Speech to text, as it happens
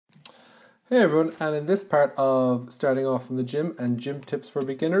Hey everyone, and in this part of starting off in the gym and gym tips for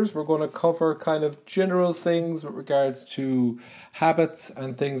beginners, we're going to cover kind of general things with regards to habits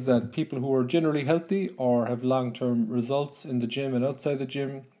and things that people who are generally healthy or have long term results in the gym and outside the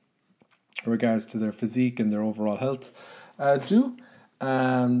gym in regards to their physique and their overall health do.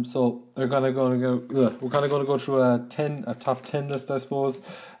 So they're gonna go. We're kind of going to go through a top 10 list, I suppose.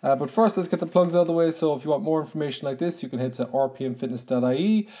 But first, let's get the plugs out of the way. So if you want more information like this, you can head to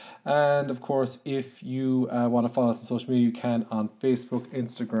rpmfitness.ie, and of course, if you want to follow us on social media, you can on Facebook,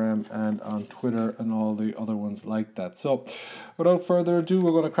 Instagram, and on Twitter, and all the other ones like that. So, without further ado,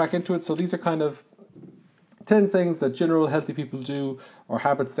 we're going to crack into it. So these are kind of 10 things that general healthy people do, or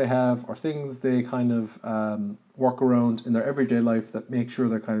habits they have, or things they kind of work around in their everyday life that make sure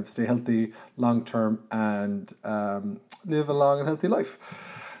they kind of stay healthy long term and live a long and healthy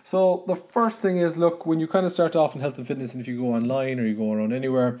life. So the first thing is, look, when you kind of start off in health and fitness, and if you go online or you go around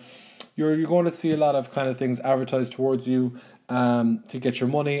anywhere, you're going to see a lot of kind of things advertised towards you to get your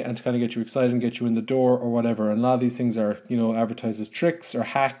money and to kind of get you excited and get you in the door or whatever. And a lot of these things are, advertised as tricks or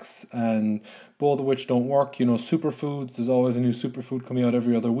hacks, and both of which don't work. Superfoods, there's always a new superfood coming out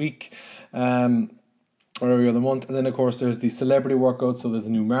every other week. Or every other month. And then of course there's the celebrity workouts. So there's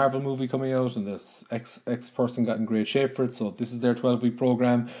a new Marvel movie coming out, and this X person got in great shape for it, so this is their 12-week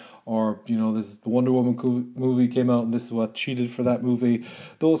program. Or this is the Wonder Woman movie came out, and this is what she did for that movie.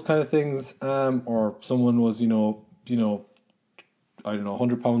 Those kind of things. Or someone was I don't know,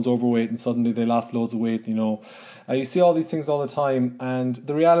 100 pounds overweight, and suddenly they lost loads of weight. You see all these things all the time, and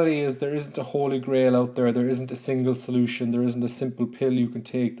the reality is there isn't a holy grail out there. There isn't a single solution. There isn't a simple pill you can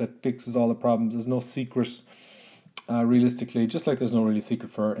take that fixes all the problems. There's no secret, realistically, just like there's no really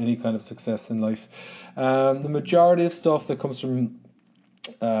secret for any kind of success in life. The majority of stuff that comes from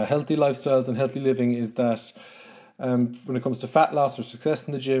healthy lifestyles and healthy living is that when it comes to fat loss or success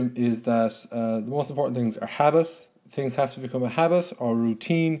in the gym, is that the most important things are habit. Things have to become a habit or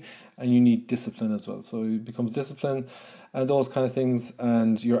routine, and you need discipline as well. So it becomes discipline and those kind of things,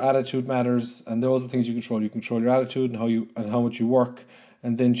 and your attitude matters, and those are the things you control. You control your attitude and how much you work,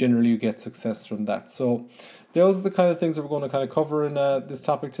 and then generally you get success from that. So those are the kind of things that we're going to kind of cover in this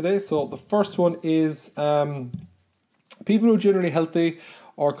topic today. So the first one is people who are generally healthy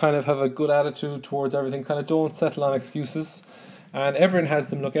or kind of have a good attitude towards everything kind of don't settle on excuses. And everyone has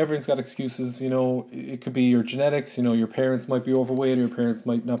them. Look, everyone's got excuses. It could be your genetics. Your parents might be overweight, or your parents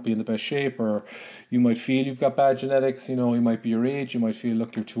might not be in the best shape, or you might feel you've got bad genetics. It might be your age. You might feel,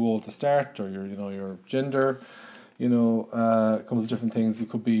 look, you're too old to start, or your gender. It comes with different things. It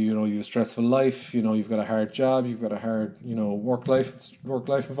could be, you have a stressful life. You've got a hard job. You've got a hard, work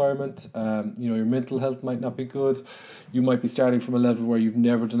life environment. Your mental health might not be good. You might be starting from a level where you've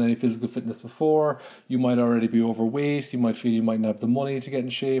never done any physical fitness before. You might already be overweight. You might feel you might not have the money to get in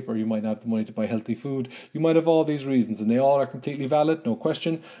shape, or you might not have the money to buy healthy food. You might have all these reasons, and they all are completely valid, no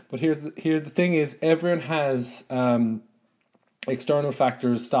question. But here the thing is, everyone has external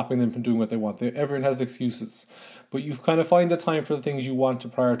factors stopping them from doing what they want. Everyone has excuses, but you kind of find the time for the things you want to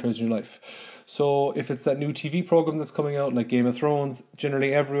prioritize in your life. So if it's that new TV program that's coming out, like Game of Thrones,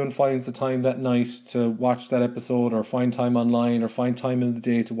 generally everyone finds the time that night to watch that episode, or find time online, or find time in the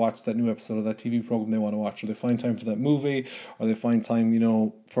day to watch that new episode of that TV program they want to watch, or they find time for that movie, or they find time,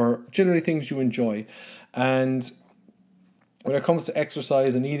 for generally things you enjoy. And when it comes to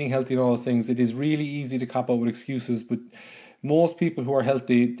exercise and eating healthy and all those things, it is really easy to cop out with excuses, but most people who are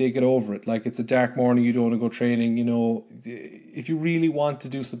healthy, they get over it. Like, it's a dark morning, you don't want to go training. If you really want to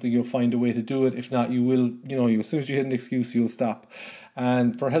do something, you'll find a way to do it. If not, you will, as soon as you hit an excuse, you'll stop.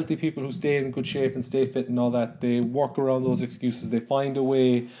 And for healthy people who stay in good shape and stay fit and all that, they work around those excuses. They find a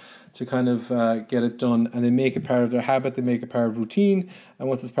way to kind of get it done, and they make it part of their habit. They make it part of routine. And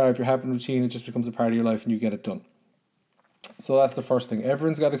once it's part of your habit and routine, it just becomes a part of your life, and you get it done. So that's the first thing.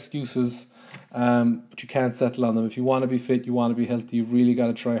 Everyone's got excuses, but you can't settle on them. If you want to be fit, you want to be healthy, you've really got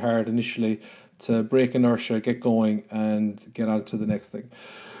to try hard initially to break inertia, get going, and get on to the next thing.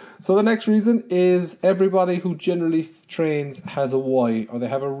 So the next reason is everybody who generally trains has a why, or they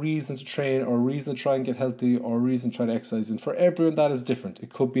have a reason to train, or a reason to try and get healthy, or a reason to try to exercise. And for everyone, that is different.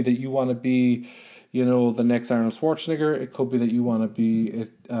 It could be that you want to be the next Arnold Schwarzenegger. It could be that you want to be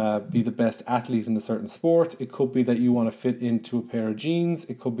the best athlete in a certain sport. It could be that you want to fit into a pair of jeans.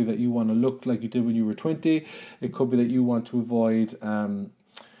 It could be that you want to look like you did when you were 20. It could be that you want to avoid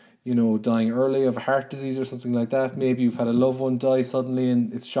dying early of heart disease or something like that. Maybe you've had a loved one die suddenly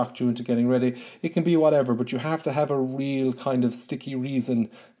and it's shocked you into getting ready. It can be whatever, but you have to have a real kind of sticky reason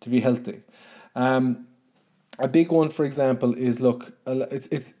to be healthy. A big one, for example, is, look,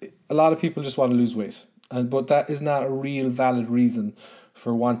 it's a lot of people just want to lose weight, but that is not a real valid reason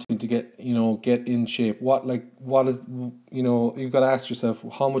for wanting to get in shape? What is, you've got to ask yourself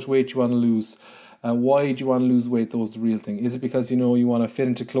how much weight you want to lose. Why do you want to lose weight? Those are the real thing. Is it because you want to fit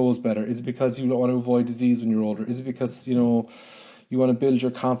into clothes better? Is it because you don't want to avoid disease when you're older? Is it because you want to build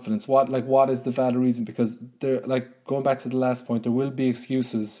your confidence? What is the valid reason? Because there, like, going back to the last point, there will be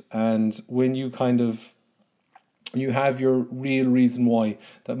excuses, and when you have your real reason why,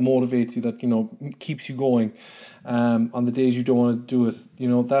 that motivates you, that keeps you going, on the days you don't want to do it,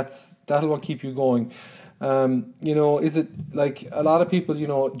 that'll what keep you going. Is it like a lot of people,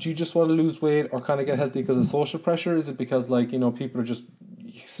 do you just want to lose weight or kind of get healthy because of social pressure? Is it because people are just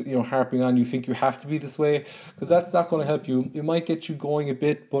harping on, you think you have to be this way? Because that's not going to help you. It might get you going a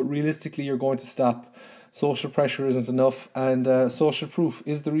bit, but realistically you're going to stop. Social pressure isn't enough, and social proof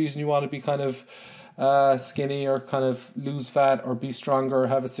is the reason you want to be kind of skinny, or kind of lose fat, or be stronger, or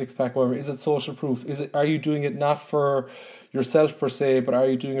have a six-pack, whatever. Is it social proof? Are you doing it not for yourself per se, but are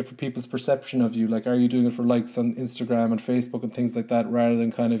you doing it for people's perception of you? Like, are you doing it for likes on Instagram and Facebook and things like that, rather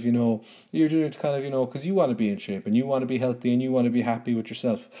than kind of, you're doing it to kind of, because you want to be in shape and you want to be healthy and you want to be happy with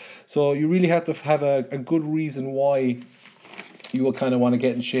yourself. So you really have to have a good reason why you will kind of want to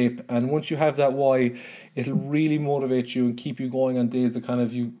get in shape. And once you have that why, it'll really motivate you and keep you going on days that kind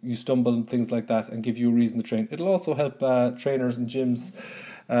of you stumble and things like that, and give you a reason to train. It'll also help trainers and gyms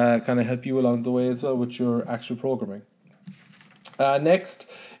kind of help you along the way as well with your actual programming. Next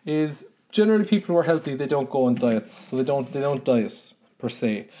is, generally people who are healthy, they don't go on diets. So they don't diet per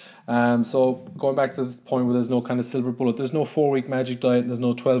se. So going back to the point where there's no kind of silver bullet, there's no 4-week magic diet, there's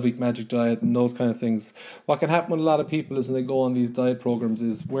no 12-week magic diet, and those kind of things. What can happen with a lot of people is, when they go on these diet programs,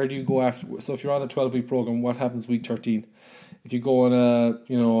 is where do you go after? So if you're on a 12-week program, what happens week 13? If you go on a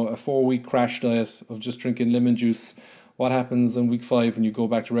 4-week crash diet of just drinking lemon juice, what happens in week 5 when you go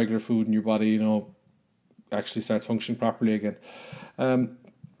back to regular food and your body actually starts functioning properly again?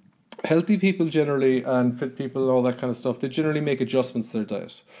 Healthy people generally, and fit people and all that kind of stuff, they generally make adjustments to their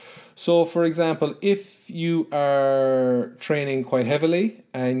diet. So for example, if you are training quite heavily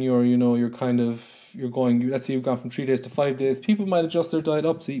and you're going, let's say you've gone from 3 days to 5 days, people might adjust their diet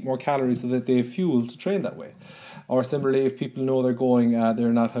up to eat more calories so that they have fuel to train that way. Or similarly, if people know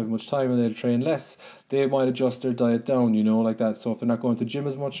they're not having much time and they'll train less, they might adjust their diet down, like that. So if they're not going to the gym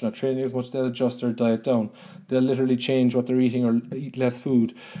as much, not training as much, they'll adjust their diet down. They'll literally change what they're eating or eat less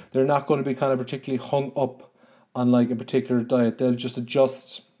food. They're not going to be kind of particularly hung up on like a particular diet. They'll just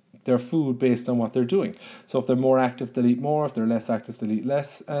adjust their food based on what they're doing. So if they're more active, they'll eat more. If they're less active, they'll eat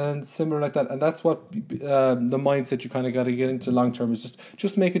less, and similar like that. And that's what the mindset you kind of got to get into long term, is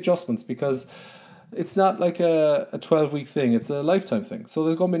just make adjustments, because it's not like a 12-week thing, it's a lifetime thing. So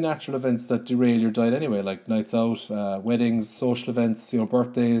there's going to be natural events that derail your diet anyway, like nights out, weddings, social events,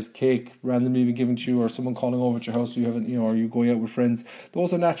 birthdays, cake randomly being given to you, or someone calling over at your house you haven't, or you going out with friends.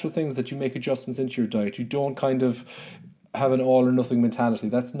 Those are natural things that you make adjustments into your diet. You don't kind of have an all or nothing mentality.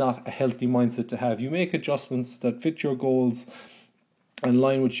 That's not a healthy mindset to have. You make adjustments that fit your goals and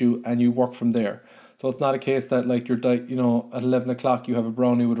align with you, and you work from there. So it's not a case that like your diet, at 11 o'clock you have a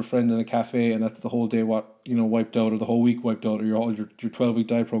brownie with a friend in a cafe and that's the whole day wiped out, or the whole week wiped out, or your 12-week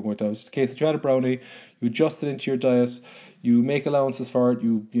diet program wiped out. It's just a case that you had a brownie, you adjust it into your diet, you make allowances for it,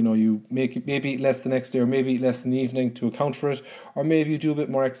 you make it, maybe eat less the next day, or maybe eat less in the evening to account for it, or maybe you do a bit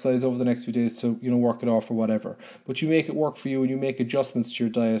more exercise over the next few days to work it off or whatever. But you make it work for you, and you make adjustments to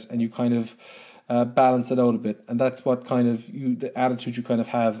your diet, and you kind of balance it out a bit. And that's what kind of the attitude you kind of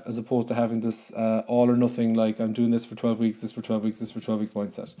have, as opposed to having this all or nothing, like I'm doing this for 12 weeks, this for 12 weeks, this for 12 weeks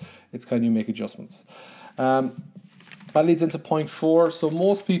mindset. It's kind of, you make adjustments. That leads into point 4. So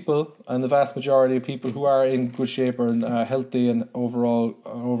most people, and the vast majority of people who are in good shape or healthy and overall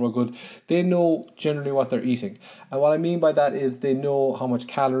good, they know generally what they're eating. And what I mean by that is, they know how much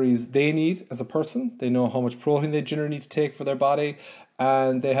calories they need as a person. They know how much protein they generally need to take for their body.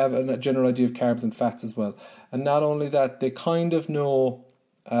 And they have a general idea of carbs and fats as well. And not only that, they kind of know,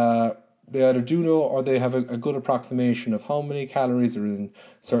 they either do know, or they have a good approximation of how many calories are in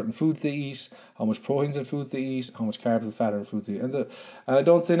certain foods they eat, how much proteins in foods they eat, how much carbs and fat are in foods they eat. And I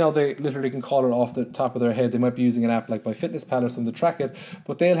don't say now they literally can call it off the top of their head. They might be using an app like MyFitnessPal or something to track it,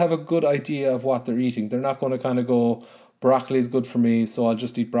 but they'll have a good idea of what they're eating. They're not going to kind of go, broccoli is good for me, so I'll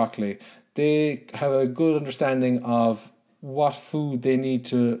just eat broccoli. They have a good understanding of what food they need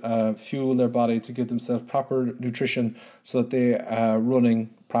to fuel their body to give themselves proper nutrition, so that they are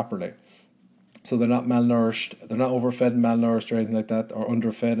running properly. So they're not malnourished, they're not overfed and malnourished or anything like that, or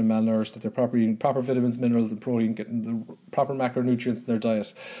underfed and malnourished, that they're properly eating proper vitamins, minerals and protein, getting the proper macronutrients in their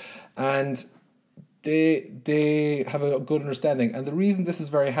diet. And they have a good understanding. And the reason this is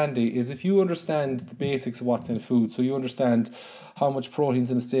very handy is if you understand the basics of what's in food, so you understand how much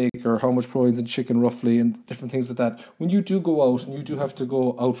protein's in a steak or how much protein's in chicken roughly and different things like that, when you do go out and you do have to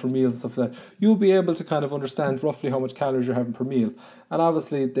go out for meals and stuff like that, you'll be able to kind of understand roughly how much calories you're having per meal. And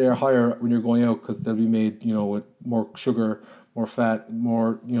obviously they're higher when you're going out because they'll be made, with more sugar, more fat,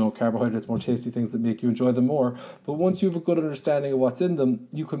 more, carbohydrates, more tasty things that make you enjoy them more. But once you have a good understanding of what's in them,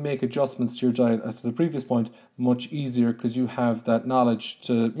 you can make adjustments to your diet, as to the previous point, much easier because you have that knowledge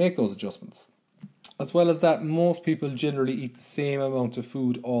to make those adjustments. As well as that, most people generally eat the same amount of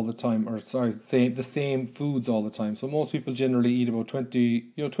food all the time, or sorry, the same foods all the time. So most people generally eat about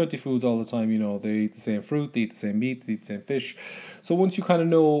 20 foods all the time. They eat the same fruit, they eat the same meat, they eat the same fish. So once you kind of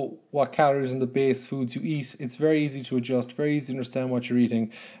know what calories in the base foods you eat, it's very easy to adjust, very easy to understand what you're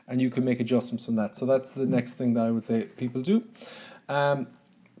eating, and you can make adjustments from that. So that's the next thing that I would say people do.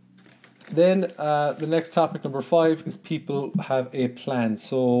 Then the next topic, number 5, is people have a plan.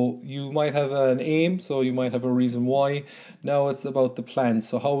 So you might have an aim, so you might have a reason why. Now it's about the plan.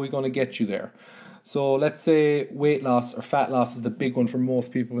 So how are we going to get you there? So let's say weight loss or fat loss is the big one for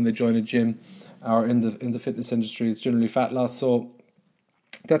most people when they join a gym or in the fitness industry. It's generally fat loss. So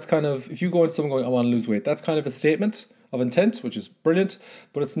that's kind of, if you go into someone going, I want to lose weight, that's kind of a statement of intent, which is brilliant,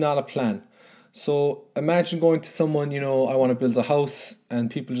 but it's not a plan. So imagine going to someone, I want to build a house,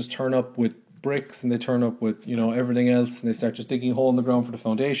 and people just turn up with bricks and they turn up with, everything else, and they start just digging a hole in the ground for the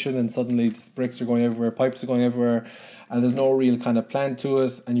foundation, and suddenly just bricks are going everywhere, pipes are going everywhere, and there's no real kind of plan to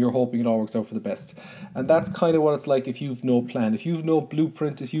it, and you're hoping it all works out for the best. And that's kind of what it's like if you've no plan. If you've no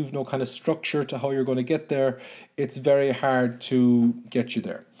blueprint, if you've no kind of structure to how you're going to get there, it's very hard to get you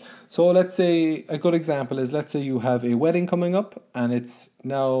there. So let's say a good example is, let's say you have a wedding coming up, and it's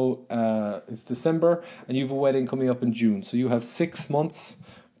now it's December, and you have a wedding coming up in June. So you have 6 months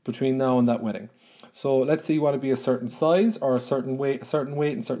between now and that wedding. So let's say you want to be a certain size or a certain weight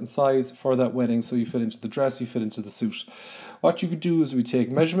and certain size for that wedding, so you fit into the dress, you fit into the suit. What you could do is we take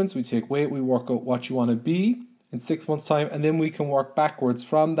measurements, we take weight, we work out what you want to be in 6 months' time, and then we can work backwards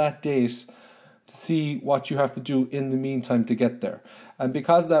from that date to see what you have to do in the meantime to get there. And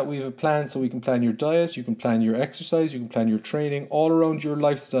because that, we have a plan, so we can plan your diet, you can plan your exercise, you can plan your training, all around your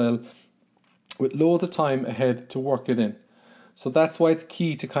lifestyle with loads of time ahead to work it in. So that's why it's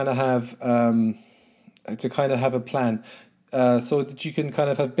key to kind of have a plan. So that you can kind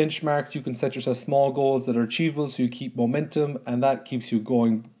of have benchmarks, you can set yourself small goals that are achievable, so you keep momentum, and that keeps you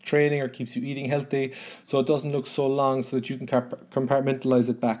going training or keeps you eating healthy, so it doesn't look so long, so that you can compartmentalize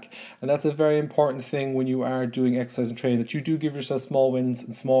it back. And that's a very important thing when you are doing exercise and training, that you do give yourself small wins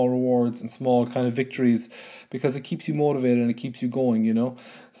and small rewards and small kind of victories, because it keeps you motivated and it keeps you going.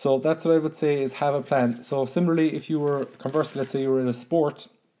 So that's what I would say, is have a plan. So similarly, if you were, conversely, let's say you were in a sport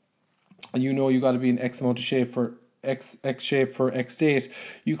and you got to be in X amount of shape for X shape for X date,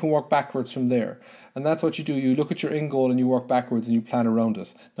 you can work backwards from there. And that's what you do. You look at your end goal and you work backwards and you plan around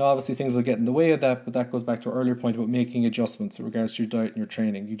it. Now, obviously, things will get in the way of that, but that goes back to our earlier point about making adjustments in regards to your diet and your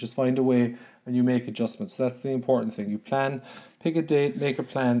training. You just find a way and you make adjustments. So that's the important thing. You plan, pick a date, make a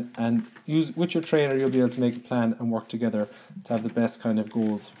plan, and use with your trainer, you'll be able to make a plan and work together to have the best kind of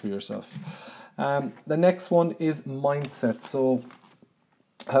goals for yourself. The next one is mindset. So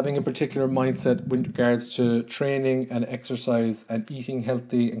having a particular mindset with regards to training and exercise and eating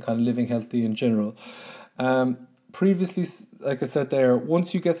healthy and kind of living healthy in general. Previously, like I said there,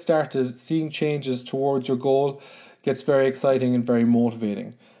 once you get started, seeing changes towards your goal gets very exciting and very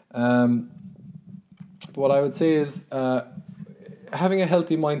motivating. What I would say is, having a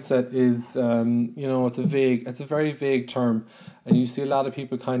healthy mindset is, it's a very vague term, and you see a lot of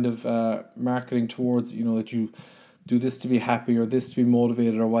people kind of marketing towards, that you do this to be happy or this to be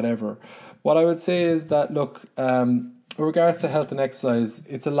motivated or whatever. What I would say is that, look, in regards to health and exercise,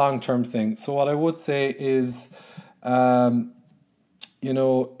 it's a long-term thing. So what I would say is, if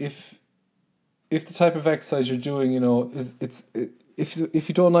the type of exercise you're doing, if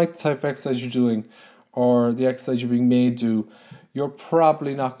you don't like the type of exercise you're doing or the exercise you're being made do, it's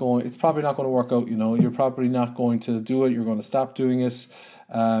probably not going to work out. You're probably not going to do it. You're going to stop doing it.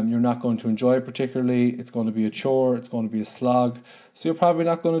 You're not going to enjoy it particularly. It's going to be a chore. It's going to be a slog. So you're probably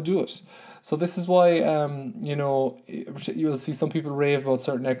not going to do it. So this is why, you'll see some people rave about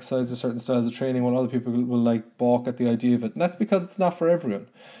certain exercises or certain styles of training, while other people will balk at the idea of it. And that's because it's not for everyone.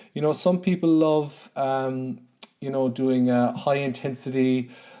 Some people love, doing a high intensity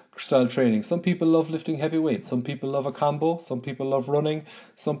style training. Some people love lifting heavy weights. Some people love a combo. Some people love running.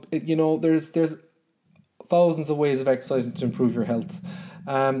 There's thousands of ways of exercising to improve your health.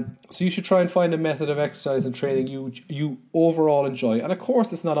 So you should try and find a method of exercise and training you overall enjoy. And of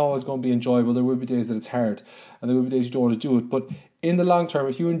course, it's not always going to be enjoyable. There will be days that it's hard, and there will be days you don't want to do it. But in the long term,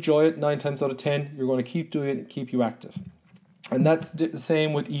 if you enjoy it, 9 times out of 10, you're going to keep doing it and keep you active. And that's the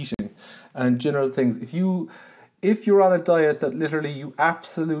same with eating and general things. If you're on a diet that literally you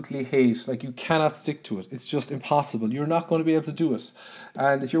absolutely hate, like you cannot stick to it, it's just impossible. You're not going to be able to do it.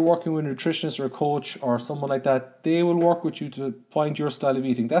 And if you're working with a nutritionist or a coach or someone like that, they will work with you to find your style of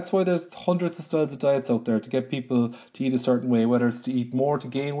eating. That's why there's hundreds of styles of diets out there to get people to eat a certain way, whether it's to eat more to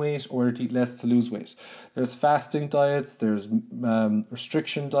gain weight or to eat less to lose weight. There's fasting diets, there's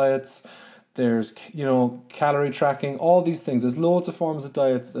restriction diets, there's calorie tracking, all these things. There's loads of forms of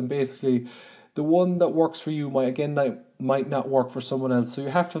diets, and basically the one that works for you might not work for someone else. So you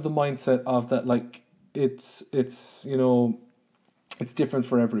have to have the mindset of that, like it's different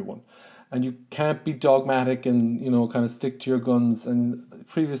for everyone, and you can't be dogmatic and kind of stick to your guns. And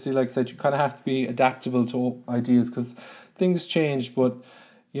previously, like I said, you kind of have to be adaptable to ideas because things change. But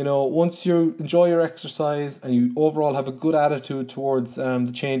once you enjoy your exercise and you overall have a good attitude towards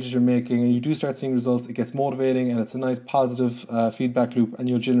the changes you're making, and you do start seeing results, it gets motivating and it's a nice positive feedback loop, and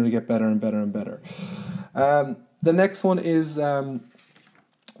you'll generally get better and better and better. The next one is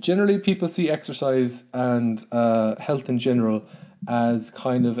generally people see exercise and health in general as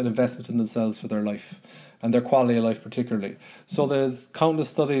kind of an investment in themselves for their life and their quality of life particularly. So there's countless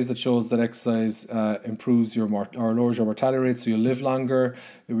studies that shows that exercise improves or lowers your mortality rate, so you live longer.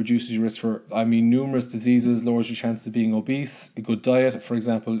 It reduces your risk for numerous diseases, lowers your chances of being obese. A good diet, for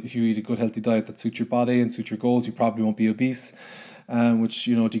example, if you eat a good healthy diet that suits your body and suits your goals, you probably won't be obese, which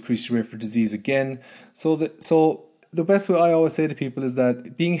decreases your rate for disease again. So the best way I always say to people is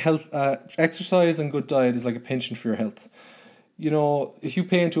that exercise and good diet is like a pension for your health. If you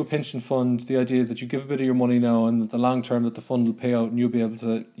pay into a pension fund, the idea is that you give a bit of your money now, and the long term that the fund will pay out, and you'll be able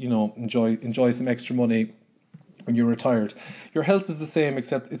to, enjoy some extra money when you're retired. Your health is the same,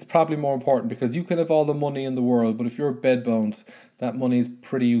 except it's probably more important, because you can have all the money in the world, but if you're bedbound, that money is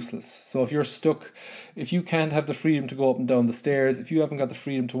pretty useless. So if you're stuck, if you can't have the freedom to go up and down the stairs, if you haven't got the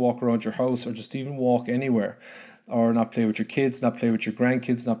freedom to walk around your house or just even walk anywhere, or not play with your kids, not play with your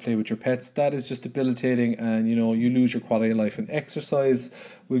grandkids, not play with your pets, that is just debilitating, and you lose your quality of life. And exercise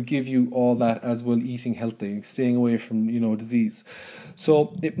will give you all that, as will eating healthy, staying away from disease.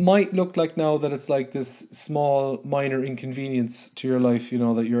 So it might look like now that it's like this small minor inconvenience to your life,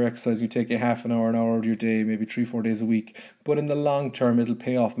 that your exercise, you take a half an hour of your day, maybe 3-4 days a week, but in the long term it'll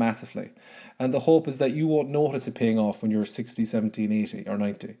pay off massively. And the hope is that you won't notice it paying off when you're 60, 70, 80 or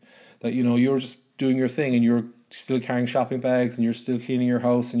 90. That you're just doing your thing, and you're still carrying shopping bags, and you're still cleaning your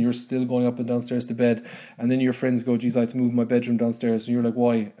house, and you're still going up and downstairs to bed, and then your friends go, geez, I have to move my bedroom downstairs, and you're like,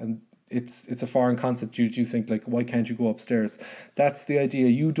 why? And it's a foreign concept. You think like, why can't you go upstairs? That's the idea.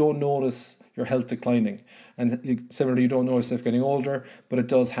 You don't notice your health declining, and similarly, you don't notice yourself getting older, but it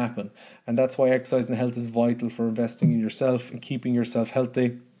does happen. And that's why exercise and health is vital for investing in yourself and keeping yourself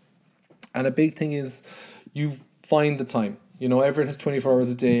healthy. And a big thing is you find the time. Everyone has 24 hours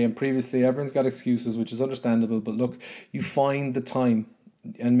a day, and previously everyone's got excuses, which is understandable. But look, you find the time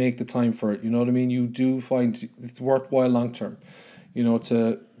and make the time for it. You know what I mean? You do find it's worthwhile long term,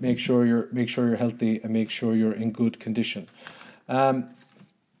 to make sure you're healthy and make sure you're in good condition. Then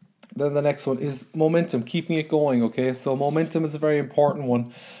the next one is momentum, keeping it going. Okay, so momentum is a very important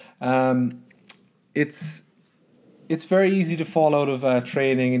one. It's very easy to fall out of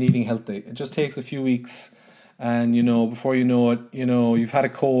training and eating healthy. It just takes a few weeks. And, before you know it, you've had a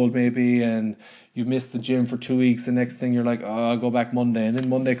cold maybe, and you've missed the gym for 2 weeks. The next thing you're like, oh, I'll go back Monday. And then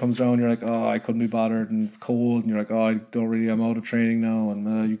Monday comes around, you're like, oh, I couldn't be bothered, and it's cold. And you're like, oh, I'm out of training now.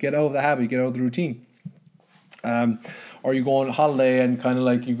 And you get out of the habit, you get out of the routine. Or you go on holiday and kind of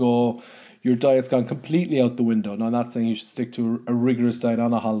like your diet's gone completely out the window. Now, I'm not saying you should stick to a rigorous diet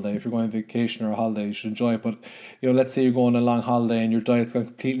on a holiday. If you're going on vacation or a holiday, you should enjoy it. But, let's say you're going on a long holiday and your diet's gone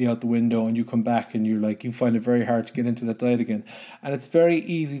completely out the window, and you come back and you find it very hard to get into that diet again. And it's very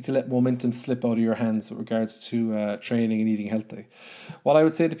easy to let momentum slip out of your hands with regards to training and eating healthy. What I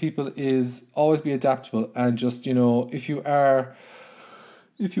would say to people is always be adaptable, and just, if you are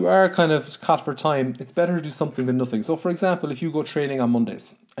kind of caught for time, it's better to do something than nothing. So, for example, if you go training on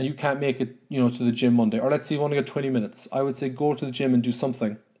Mondays and you can't make it, to the gym Monday, or let's say you only get 20 minutes, I would say go to the gym and do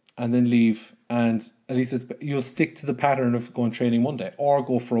something and then leave. And at least you'll stick to the pattern of going training Monday, or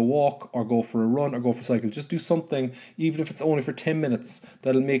go for a walk, or go for a run, or go for a cycle. Just do something, even if it's only for 10 minutes,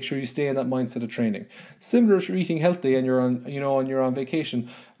 that'll make sure you stay in that mindset of training. Similar if you're eating healthy and you're on vacation,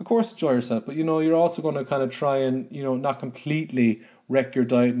 of course, enjoy yourself, but you're also going to kind of try and, not completely wreck your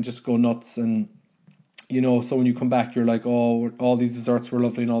diet and just go nuts and So when you come back, you're like, oh, all these desserts were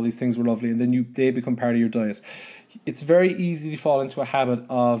lovely and all these things were lovely, and then they become part of your diet. It's very easy to fall into a habit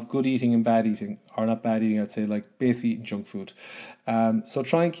of good eating and bad eating, or not bad eating, I'd say, like basically eating junk food. So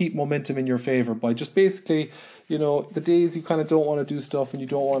try and keep momentum in your favor by just basically, the days you kind of don't want to do stuff and you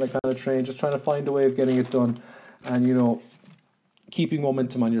don't want to kind of train, just trying to find a way of getting it done, and keeping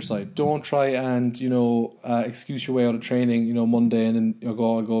momentum on your side. Don't try and excuse your way out of training. Monday, and then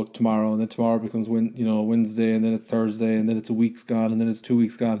I'll go tomorrow, and then tomorrow becomes Wednesday, and then it's Thursday, and then it's a week's gone, and then it's 2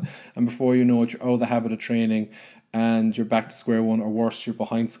 weeks gone, and before you know it, you're out of the habit of training, and you're back to square one, or worse, you're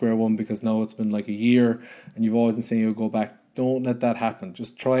behind square one because now it's been like a year, and you've always been saying you'll go back. Don't let that happen.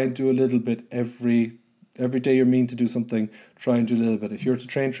 Just try and do a little bit every day. You're mean to do something. Try and do a little bit. If you're to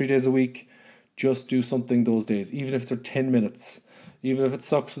train 3 days a week, just do something those days, even if they're 10 minutes. Even if it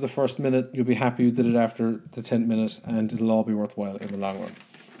sucks for the first minute, you'll be happy you did it after the 10th minute, and it'll all be worthwhile in the long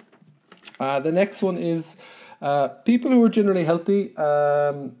run. The next one is people who are generally healthy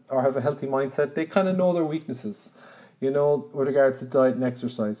or have a healthy mindset, they kind of know their weaknesses, with regards to diet and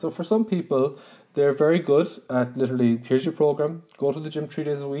exercise. So for some people, they're very good at literally, here's your program, go to the gym 3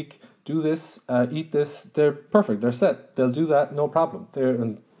 days a week, do this, eat this. They're perfect, they're set. They'll do that, no problem.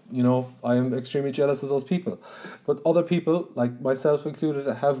 I am extremely jealous of those people. But other people, like myself included,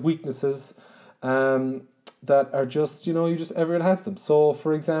 have weaknesses that are just, everyone has them. So,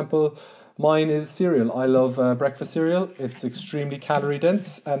 for example, mine is cereal. I love breakfast cereal. It's extremely calorie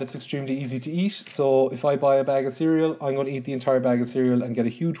dense and it's extremely easy to eat. So if I buy a bag of cereal, I'm going to eat the entire bag of cereal and get a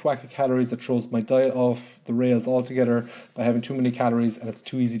huge whack of calories that throws my diet off the rails altogether by having too many calories, and it's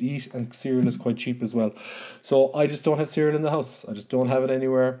too easy to eat, and cereal is quite cheap as well. So I just don't have cereal in the house. I just don't have it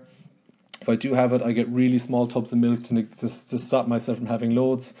anywhere. If I do have it, I get really small tubs of milk to stop myself from having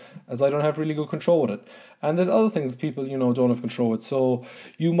loads, as I don't have really good control with it. And there's other things people, don't have control with. So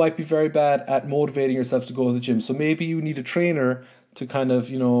you might be very bad at motivating yourself to go to the gym. So maybe you need a trainer to kind of,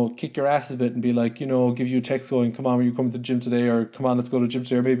 kick your ass a bit and be like, give you a text going, come on, are you coming to the gym today? Or come on, let's go to the gym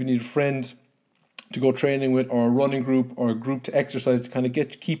today. Or maybe you need a friend to go training with, or a running group, or a group to exercise to kind of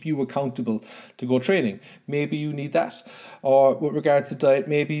keep you accountable to go training. Maybe you need that. Or with regards to diet,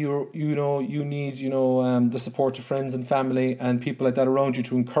 maybe you need the support of friends and family and people like that around you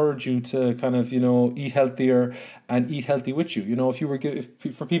to encourage you to kind of eat healthier and eat healthy with you.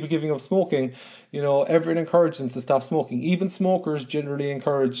 If for people giving up smoking, everyone encourages them to stop smoking. Even smokers generally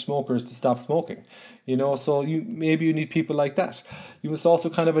encourage smokers to stop smoking. So maybe you need people like that. You must also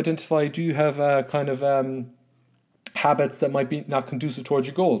kind of identify, do you have habits that might be not conducive towards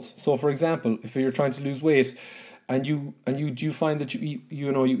your goals? So for example, if you're trying to lose weight, and you do you find that you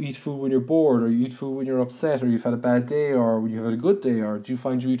eat food when you're bored, or you eat food when you're upset, or you've had a bad day, or when you've had a good day, or do you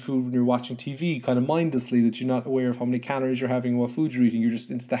find you eat food when you're watching TV kind of mindlessly, that you're not aware of how many calories you're having, what food you're eating, you're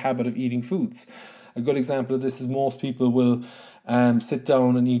just into the habit of eating foods? A good example of this is most people will sit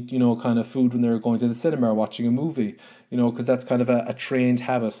down and eat, kind of food when they're going to the cinema or watching a movie, because that's kind of a trained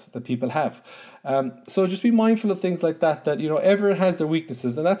habit that people have. So just be mindful of things like that, everyone has their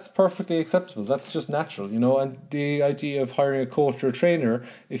weaknesses, and that's perfectly acceptable. That's just natural, and the idea of hiring a coach or a trainer,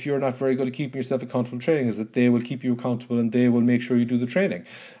 if you're not very good at keeping yourself accountable to training, is that they will keep you accountable and they will make sure you do the training.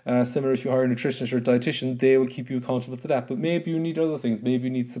 Similar, if you hire a nutritionist or a dietitian, they will keep you accountable to that. But maybe you need other things. Maybe you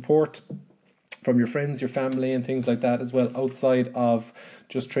need support from your friends, your family, and things like that as well, outside of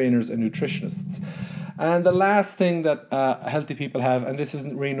just trainers and nutritionists. And the last thing that healthy people have, and this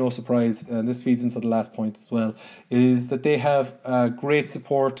isn't really no surprise, and this feeds into the last point as well, is that they have great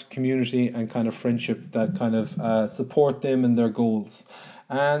support, community, and kind of friendship that kind of support them in their goals.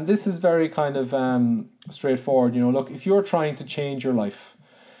 And this is very kind of straightforward. Look, if you're trying to change your life,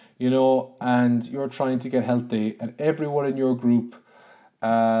 and you're trying to get healthy, and everyone in your group,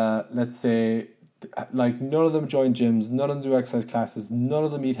 let's say, like, none of them join gyms, none of them do exercise classes, none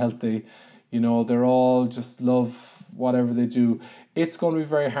of them eat healthy, they're all just love whatever they do, it's going to be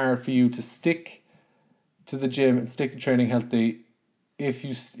very hard for you to stick to the gym and stick to training healthy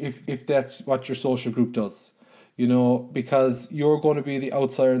if that's what your social group does, because you're going to be the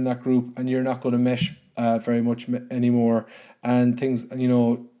outsider in that group, and you're not going to mesh very much anymore, and things,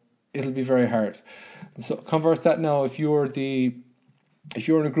 it'll be very hard. So converse that now, if you're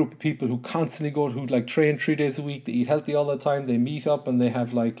in a group of people who constantly who like train 3 days a week, they eat healthy all the time, they meet up and they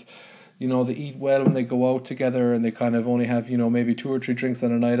have like, they eat well when they go out together, and they kind of only have, maybe 2 or 3 drinks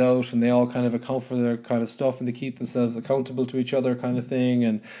on a night out, and they all kind of account for their kind of stuff, and they keep themselves accountable to each other kind of thing,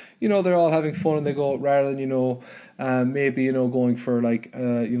 and, they're all having fun, and they go, rather than, maybe, going for like,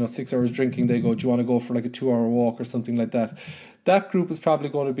 6 hours drinking, they go, do you want to go for like a 2-hour walk or something like that? That group is probably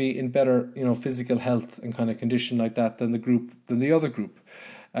going to be in better, physical health and kind of condition like that than the other group.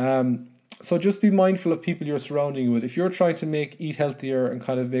 So just be mindful of people you're surrounding you with. If you're trying to eat healthier and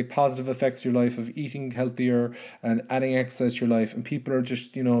kind of make positive effects to your life of eating healthier and adding exercise to your life, and people are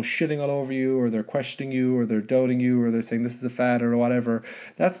just, shitting all over you, or they're questioning you, or they're doubting you, or they're saying this is a fad or whatever,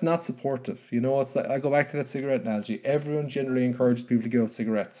 that's not supportive. It's like, I go back to that cigarette analogy. Everyone generally encourages people to give up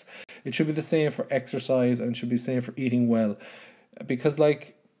cigarettes. It should be the same for exercise, and it should be the same for eating well. Because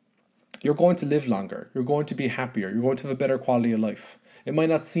you're going to live longer, you're going to be happier, you're going to have a better quality of life. It might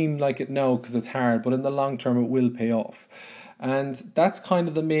not seem like it now because it's hard, but in the long term it will pay off. And that's kind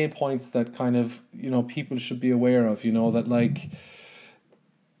of the main points that kind of, people should be aware of, that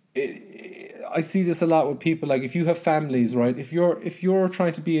I see this a lot with people. Like, if you have families, right? If you're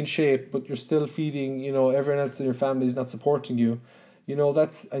trying to be in shape, but you're still feeding, everyone else in your family is not supporting you,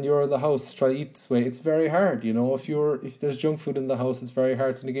 and you're in the house trying to eat this way, it's very hard. If there's junk food in the house, it's very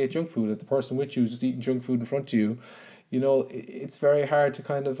hard to negate junk food. If the person with you is just eating junk food in front of you, it's very hard to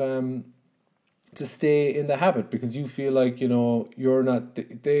kind of to stay in the habit, because you feel like, you're not,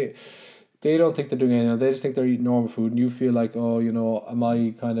 they don't think they're doing anything. They just think they're eating normal food, and you feel like, oh, am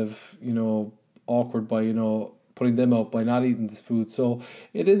I kind of, awkward by, putting them out by not eating this food. So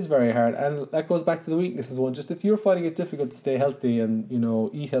it is very hard, and that goes back to the weaknesses one. Just if you're finding it difficult to stay healthy and,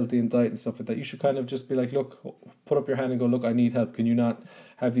 eat healthy and diet and stuff like that, you should kind of just be like, look, put up your hand and go, look, I need help. Can you not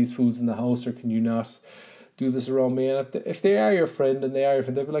have these foods in the house, or can you not do this around me? And if they are your friend and they are your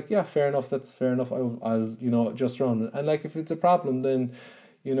friend, they'll be like, yeah, fair enough, that's fair enough. I'll adjust around it. And like, if it's a problem, then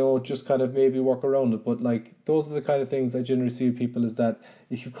just kind of maybe work around it. But like, those are the kind of things I generally see with people, is that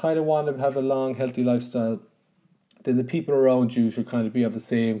if you kind of want to have a long, healthy lifestyle, then the people around you should kind of be of the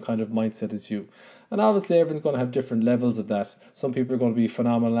same kind of mindset as you. And obviously everyone's going to have different levels of that. Some people are going to be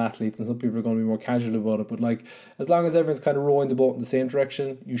phenomenal athletes, and some people are going to be more casual about it. But like, as long as everyone's kind of rowing the boat in the same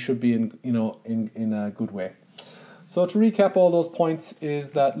direction, you should be in a good way. So to recap all those points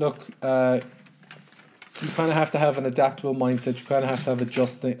is that, look, you kind of have to have an adaptable mindset. You kind of have to have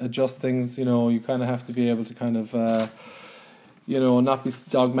adjust things. You kind of have to be able to kind of not be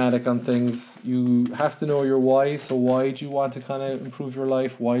dogmatic on things. You have to know your why. So why do you want to kind of improve your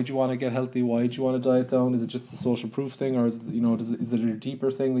life? Why do you want to get healthy? Why do you want to diet down? Is it just a social proof thing, or is it, is it a deeper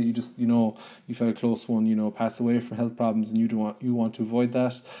thing that you just, you've had a close one, pass away from health problems, and you want to avoid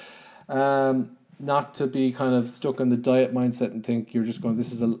that? Not to be kind of stuck in the diet mindset and think you're just going,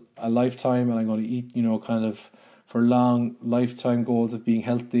 this is a lifetime and I'm going to eat, kind of for long lifetime goals of being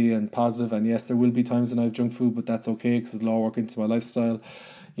healthy and positive. And yes, there will be times when I have junk food, but that's okay because it'll all work into my lifestyle.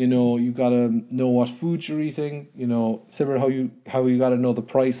 You gotta know what foods you're eating. Similar how you gotta know the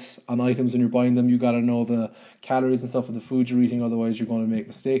price on items when you're buying them. You gotta know the calories and stuff of the food you're eating. Otherwise, you're going to make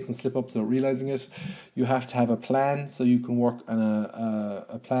mistakes and slip ups without realizing it. You have to have a plan, so you can work on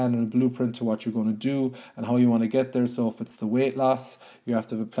a plan and a blueprint to what you're going to do and how you want to get there. So if it's the weight loss, you have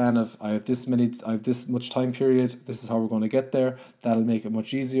to have a plan of, I have this much time period. This is how we're going to get there. That'll make it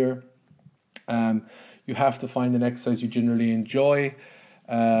much easier. You have to find an exercise you generally enjoy.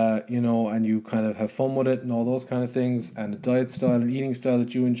 And you kind of have fun with it and all those kind of things, and a diet style and eating style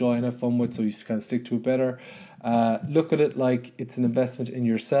that you enjoy and have fun with, so you kind of stick to it better. Look at it like it's an investment in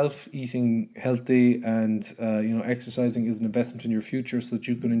yourself. Eating healthy and exercising is an investment in your future, so that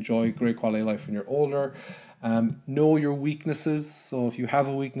you can enjoy great quality life when you're older. Know your weaknesses. So if you have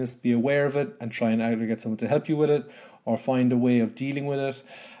a weakness, be aware of it and try and either get someone to help you with it or find a way of dealing with it.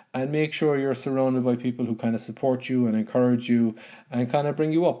 And make sure you're surrounded by people who kind of support you and encourage you and kind of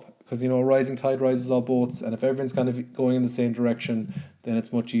bring you up. Because, a rising tide rises all boats. And if everyone's kind of going in the same direction, then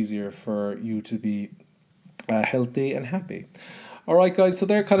it's much easier for you to be healthy and happy. All right, guys. So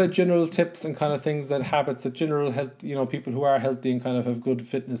they're kind of general tips and kind of things that habits that general health, people who are healthy and kind of have good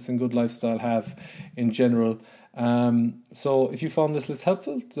fitness and good lifestyle have in general. So if you found this list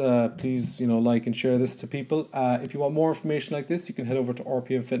helpful, please like and share this to people. If you want more information like this, you can head over to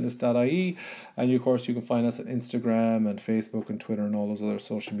rpmfitness.ie, and of course you can find us at Instagram and Facebook and Twitter and all those other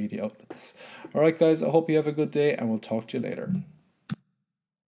social media outlets. All right, guys, I hope you have a good day, and we'll talk to you later.